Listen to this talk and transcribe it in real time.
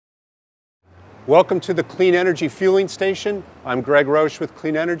Welcome to the Clean Energy Fueling Station. I'm Greg Roche with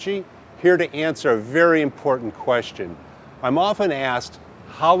Clean Energy, here to answer a very important question. I'm often asked,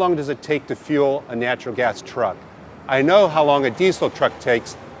 how long does it take to fuel a natural gas truck? I know how long a diesel truck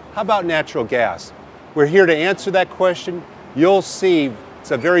takes. How about natural gas? We're here to answer that question. You'll see it's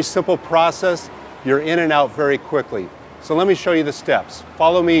a very simple process. You're in and out very quickly. So let me show you the steps.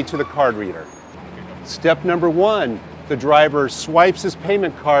 Follow me to the card reader. Step number one, the driver swipes his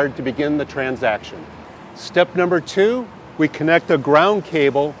payment card to begin the transaction. Step number two, we connect a ground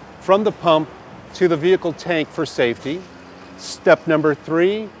cable from the pump to the vehicle tank for safety. Step number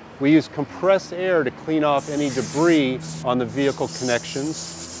three, we use compressed air to clean off any debris on the vehicle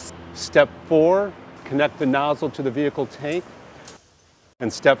connections. Step four, connect the nozzle to the vehicle tank.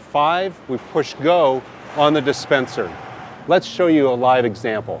 And step five, we push go on the dispenser. Let's show you a live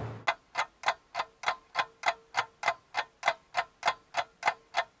example.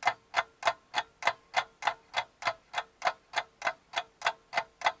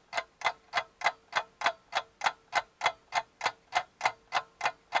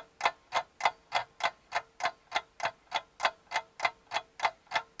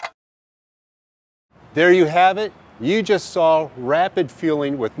 There you have it. You just saw rapid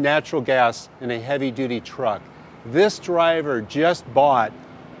fueling with natural gas in a heavy-duty truck. This driver just bought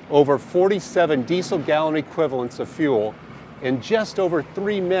over 47 diesel gallon equivalents of fuel in just over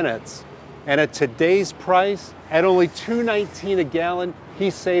 3 minutes. And at today's price, at only $2.19 a gallon, he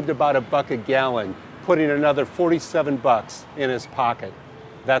saved about $1 a gallon, putting another 47 bucks in his pocket.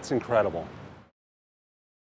 That's incredible.